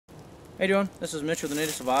How you doing? This is Mitch with the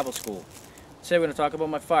Native Survival School. Today we're going to talk about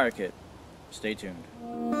my fire kit. Stay tuned.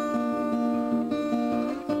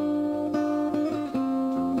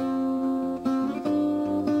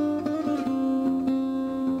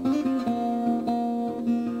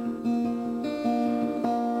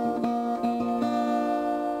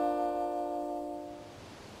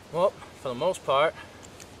 Well, for the most part,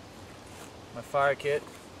 my fire kit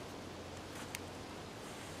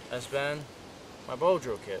has been my bow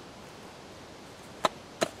drill kit.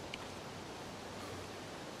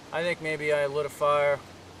 I think maybe I lit a fire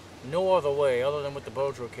no other way other than with the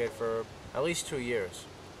bow drill kit for at least 2 years.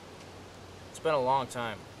 It's been a long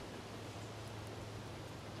time.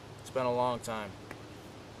 It's been a long time.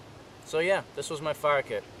 So yeah, this was my fire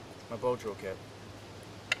kit, my bow drill kit.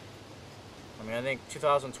 I mean, I think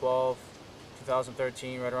 2012,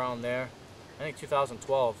 2013, right around there. I think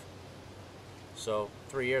 2012, so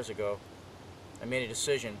 3 years ago, I made a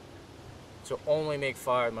decision to only make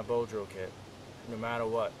fire with my bow drill kit, no matter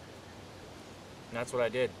what. And that's what I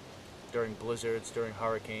did during blizzards, during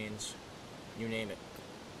hurricanes, you name it.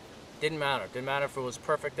 Didn't matter. Didn't matter if it was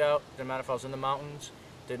perfect out. Didn't matter if I was in the mountains.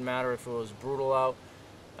 Didn't matter if it was brutal out.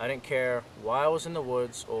 I didn't care why I was in the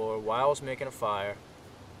woods or why I was making a fire.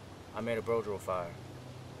 I made a bow drill fire.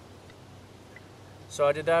 So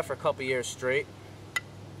I did that for a couple years straight,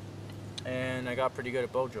 and I got pretty good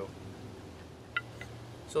at bow drill.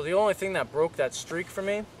 So the only thing that broke that streak for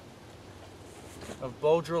me of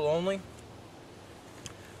bow drill only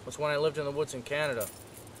was when I lived in the woods in Canada.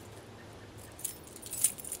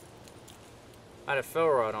 I had a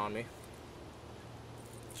ferro rod on me,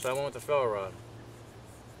 so I went with the ferro rod.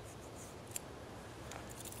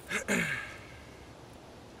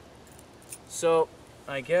 So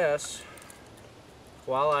I guess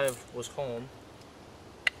while I was home,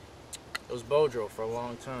 it was bow drill for a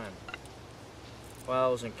long time. While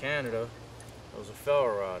I was in Canada, it was a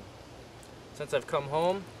ferro rod. Since I've come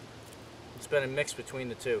home, it's been a mix between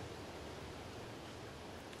the two.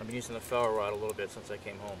 I've been using the ferro rod a little bit since I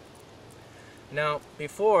came home. Now,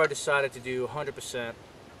 before I decided to do 100%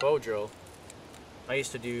 bow drill, I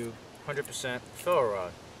used to do 100% ferro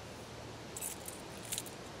rod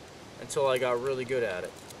until I got really good at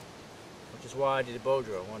it, which is why I did bow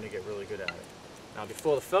drill. I wanted to get really good at it. Now,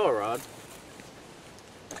 before the ferro rod,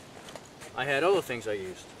 I had other things I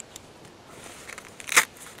used.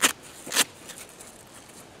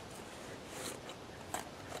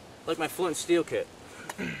 Like my flint and steel kit.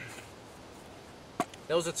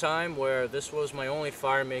 There was a time where this was my only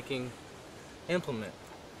fire making implement.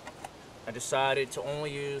 I decided to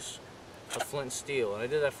only use a flint and steel, and I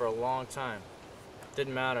did that for a long time.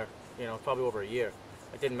 Didn't matter, you know, probably over a year.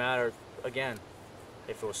 It didn't matter, again,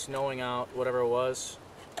 if it was snowing out, whatever it was,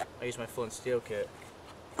 I used my flint and steel kit.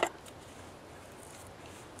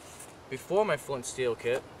 Before my flint and steel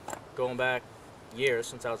kit, going back years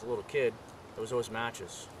since I was a little kid, there was always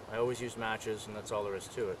matches. I always used matches, and that's all there is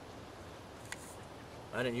to it.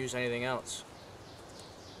 I didn't use anything else.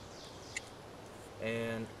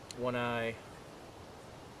 And when I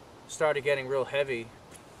started getting real heavy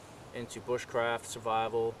into bushcraft,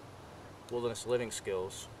 survival, wilderness living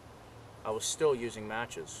skills, I was still using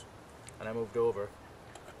matches. And I moved over,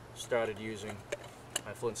 started using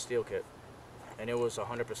my flint and steel kit. And it was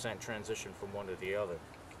 100% transition from one to the other.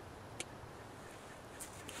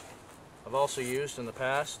 I've also used in the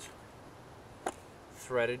past,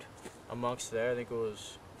 threaded amongst there, I think it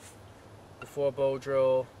was before bow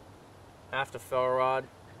drill, after ferro rod,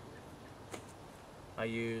 I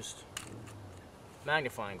used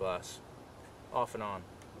magnifying glass, off and on,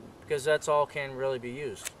 because that's all can really be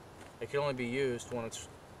used. It can only be used when it's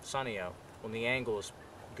sunny out, when the angle is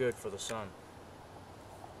good for the sun.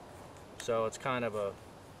 So it's kind of a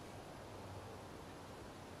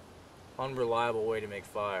unreliable way to make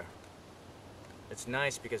fire. It's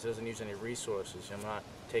nice because it doesn't use any resources. I'm not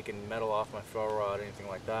taking metal off my ferro rod or anything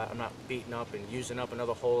like that. I'm not beating up and using up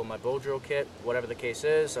another hole in my bow drill kit. Whatever the case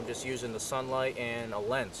is, I'm just using the sunlight and a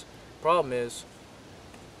lens. Problem is,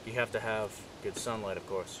 you have to have good sunlight, of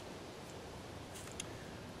course.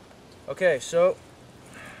 Okay, so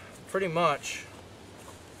pretty much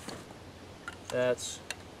that's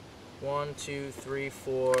 1, 2, 3,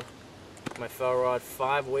 4, my ferro rod,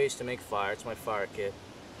 5 ways to make fire. It's my fire kit.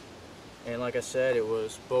 And like I said, it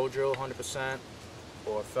was bow drill 100%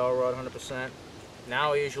 or ferro rod 100%.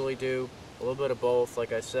 Now I usually do a little bit of both,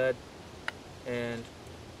 like I said. And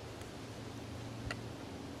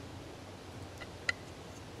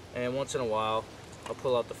once in a while, I'll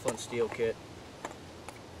pull out the flint steel kit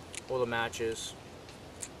or the matches,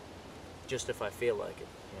 just if I feel like it,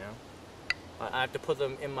 you know. I have to put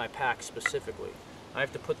them in my pack specifically. I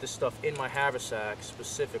have to put this stuff in my haversack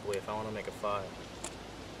specifically if I want to make a fire.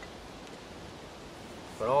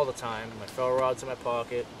 But all the time, my ferro rod's in my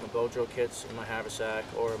pocket, my bow drill kit's in my haversack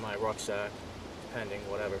or in my rucksack, depending,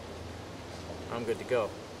 whatever. I'm good to go.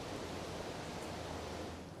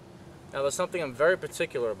 Now there's something I'm very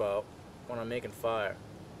particular about when I'm making fire.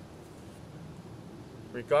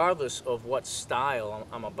 Regardless of what style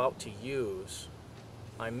I'm about to use,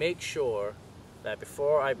 I make sure that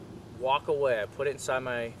before I walk away, I put it inside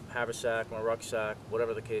my haversack, my rucksack,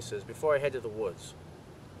 whatever the case is, before I head to the woods.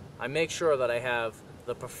 I make sure that I have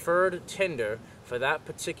the preferred tinder for that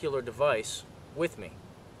particular device with me.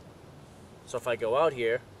 So if I go out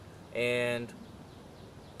here and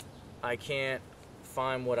I can't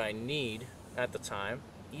find what I need at the time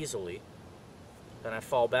easily, then I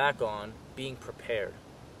fall back on being prepared.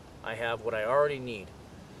 I have what I already need.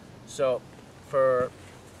 So for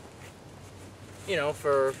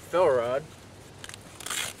ferro rod,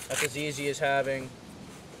 that's as easy as having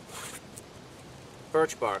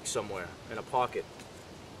birch bark somewhere in a pocket,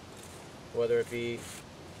 whether it be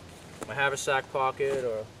my haversack pocket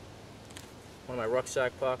or one of my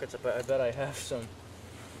rucksack pockets. I bet I have some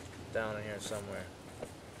down in here somewhere.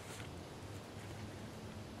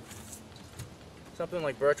 Something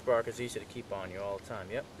like birch bark is easy to keep on you all the time.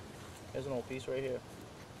 Yep, there's an old piece right here.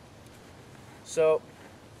 So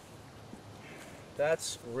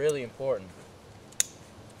that's really important.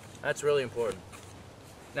 That's really important.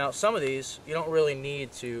 Now some of these you don't really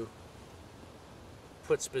need to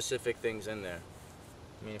put specific things in there.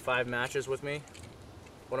 I mean, if I have matches with me,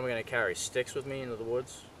 what am I going to carry? Sticks with me into the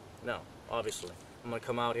woods? No, obviously. I'm going to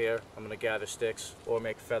come out here, I'm going to gather sticks or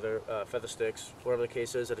make feather sticks, whatever the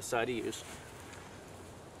case is I decide to use,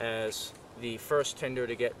 as the first tinder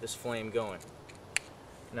to get this flame going.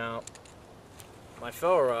 Now, my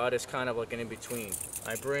ferro rod is kind of like an in-between.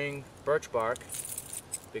 I bring birch bark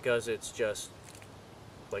because it's just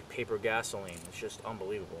like paper gasoline. It's just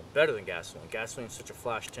unbelievable. Better than gasoline. Gasoline's such a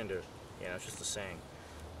flash tinder. You know, it's just a saying.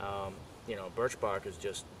 You know, birch bark is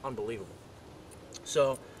just unbelievable.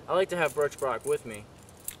 So I like to have birch bark with me,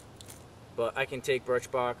 but I can take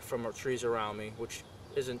birch bark from trees around me, which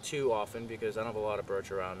isn't too often because I don't have a lot of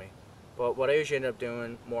birch around me. But what I usually end up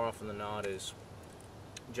doing more often than not is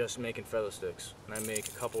just making feather sticks. And I make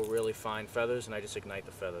a couple really fine feathers and I just ignite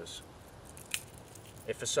the feathers.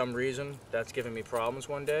 If for some reason that's giving me problems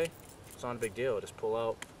one day, it's not a big deal. I just pull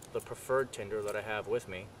out the preferred tinder that I have with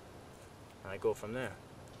me and I go from there.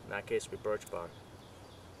 In that case, it'll be birch bark.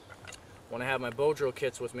 When I have my bow drill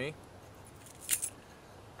kits with me,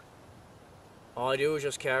 all I do is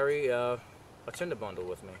just carry a tinder bundle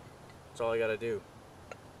with me. That's all I gotta do.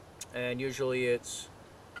 And usually it's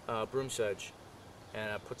broom sedge,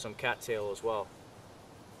 and I put some cattail as well.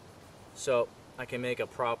 So I can make a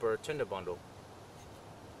proper tinder bundle.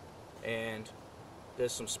 And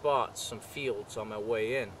there's some spots, some fields on my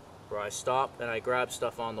way in where I stop and I grab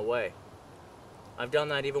stuff on the way. I've done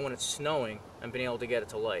that even when it's snowing and been able to get it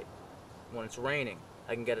to light. When it's raining,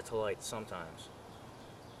 I can get it to light sometimes.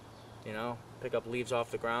 You know, pick up leaves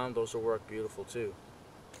off the ground, those will work beautiful too.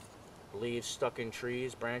 Leaves stuck in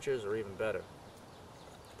trees, branches are even better.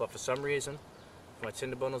 But for some reason, if my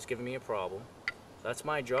tinder bundle's giving me a problem, that's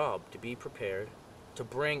my job, to be prepared, to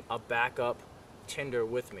bring a backup tinder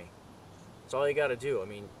with me. That's all you gotta do. I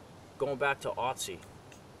mean, going back to OTC,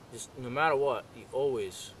 just no matter what, you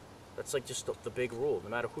always, that's like just the big rule. No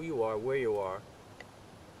matter who you are, where you are,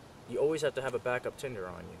 you always have to have a backup tinder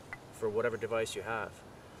on you for whatever device you have.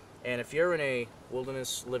 And if you're in a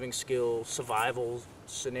wilderness living skill survival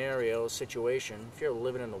scenario situation, if you're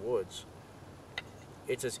living in the woods,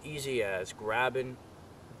 it's as easy as grabbing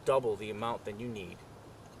double the amount that you need.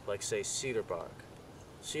 Like say cedar bark.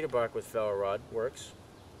 Cedar bark with ferro rod works,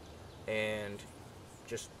 and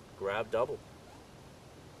just grab double.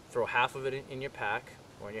 Throw half of it in your pack,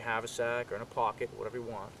 or in your haversack, or in a pocket, whatever you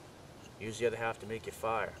want. Use the other half to make your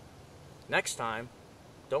fire. Next time,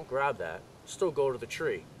 don't grab that. Still go to the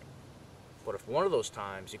tree. But if one of those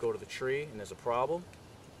times you go to the tree and there's a problem,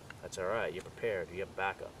 that's alright, you're prepared, you have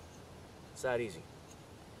backup. It's that easy.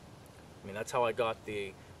 I mean, that's how I got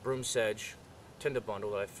the broom sedge tinder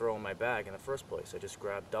bundle that I throw in my bag in the first place. I just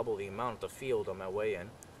grabbed double the amount of the field on my way in,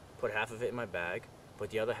 put half of it in my bag, put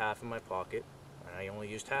the other half in my pocket, and I only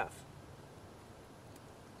used half.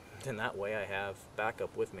 Then that way I have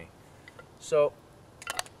backup with me. So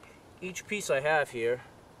each piece I have here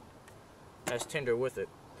has tinder with it.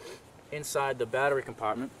 Inside the battery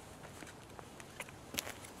compartment,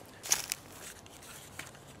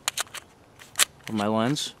 of my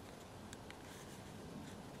lens,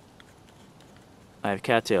 I have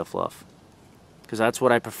cattail fluff. because that's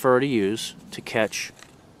what I prefer to use to catch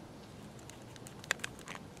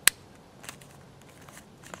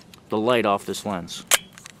the light off this lens.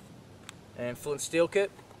 And flint steel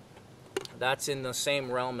kit, that's in the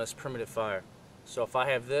same realm as primitive fire. So if I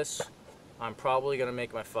have this, I'm probably going to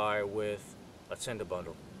make my fire with a tinder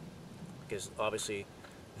bundle, because obviously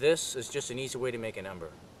this is just an easy way to make an ember.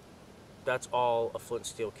 That's all a flint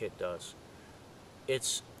steel kit does.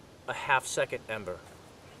 It's a half-second ember.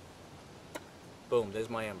 Boom, there's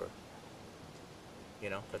my ember. You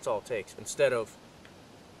know, that's all it takes. Instead of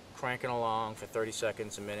cranking along for 30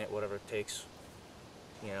 seconds, a minute, whatever it takes,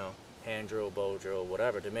 you know, hand drill, bow drill,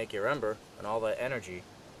 whatever, to make your ember and all that energy.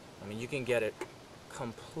 I mean, you can get it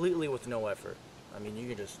completely with no effort. I mean, you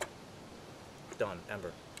can just, done,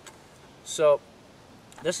 ember. So,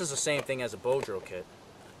 this is the same thing as a bow drill kit.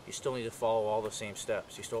 You still need to follow all the same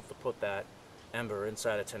steps. You still have to put that ember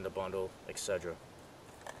inside a tinder bundle, etc.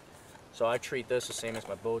 So I treat this the same as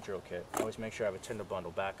my bow drill kit. I always make sure I have a tinder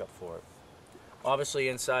bundle backup for it. Obviously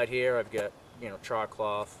inside here I've got, you know, char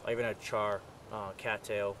cloth. I even had char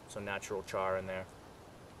cattail, some natural char in there.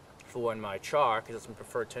 For when my char, because it's my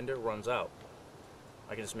preferred tinder, runs out,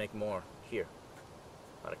 I can just make more here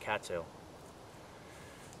out of cattail.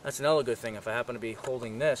 That's another good thing. If I happen to be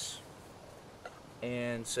holding this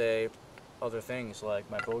and say other things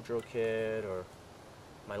like my bow drill kit or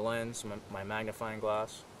my lens, my magnifying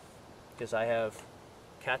glass, because I have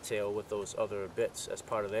cattail with those other bits as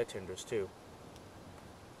part of their tinders too.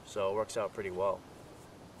 So it works out pretty well.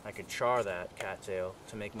 I can char that cattail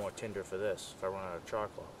to make more tinder for this if I run out of char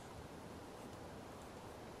cloth.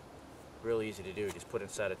 Really easy to do. Just put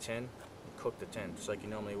inside a tin and cook the tin just like you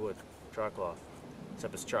normally would char cloth,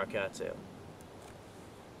 except it's char cattail.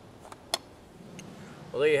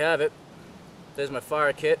 Well, there you have it. There's my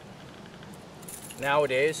fire kit.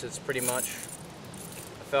 Nowadays it's pretty much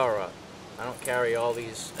a ferro rod. I don't carry all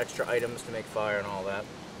these extra items to make fire and all that.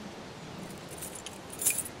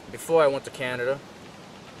 Before I went to Canada,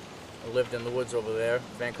 I lived in the woods over there,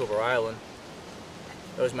 Vancouver Island.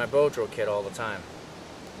 It was my bow drill kit all the time.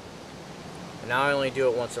 And now I only do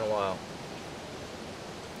it once in a while.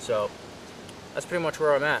 So that's pretty much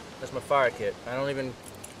where I'm at. That's my fire kit. I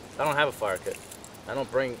don't have a fire kit. I don't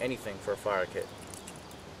bring anything for a fire kit.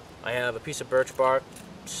 I have a piece of birch bark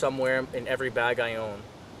somewhere in every bag I own.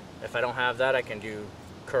 If I don't have that, I can do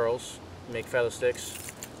curls, make feather sticks,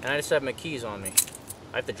 and I just have my keys on me.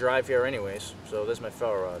 I have to drive here anyways, so there's my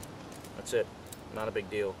ferro rod. That's it. Not a big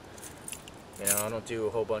deal. You know, I don't do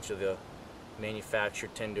a whole bunch of the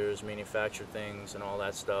manufactured tinders, manufactured things, and all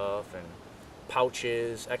that stuff, and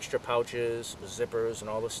pouches, extra pouches, zippers,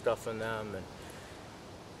 and all this stuff in them. And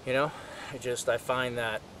you know, I find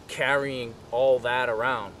that carrying all that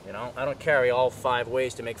around, you know, I don't carry all 5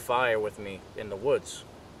 ways to make fire with me in the woods.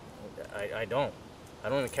 I don't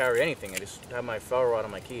even carry anything. I just have my ferro rod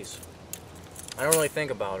on my keys. I don't really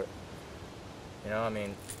think about it. You know, I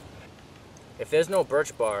mean, if there's no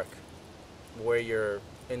birch bark where you're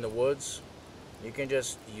in the woods, you can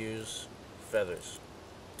just use feathers.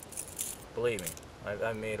 Believe me,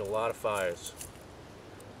 I've made a lot of fires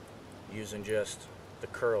using just the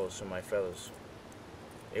curls of my feathers.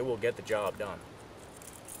 It will get the job done.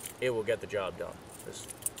 It will get the job done.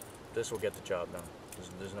 This will get the job done.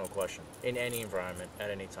 There's no question. In any environment, at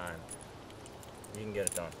any time, you can get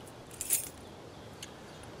it done.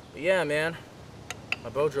 But yeah, man, my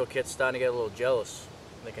bow drill kit's starting to get a little jealous.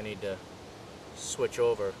 I think I need to switch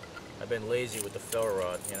over. I've been lazy with the ferro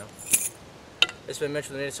rod, you know. This has been Mitch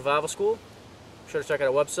from the Native Survival School. Be sure to check out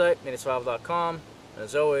our website, nativesurvival.com. And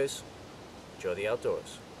as always, enjoy the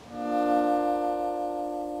outdoors.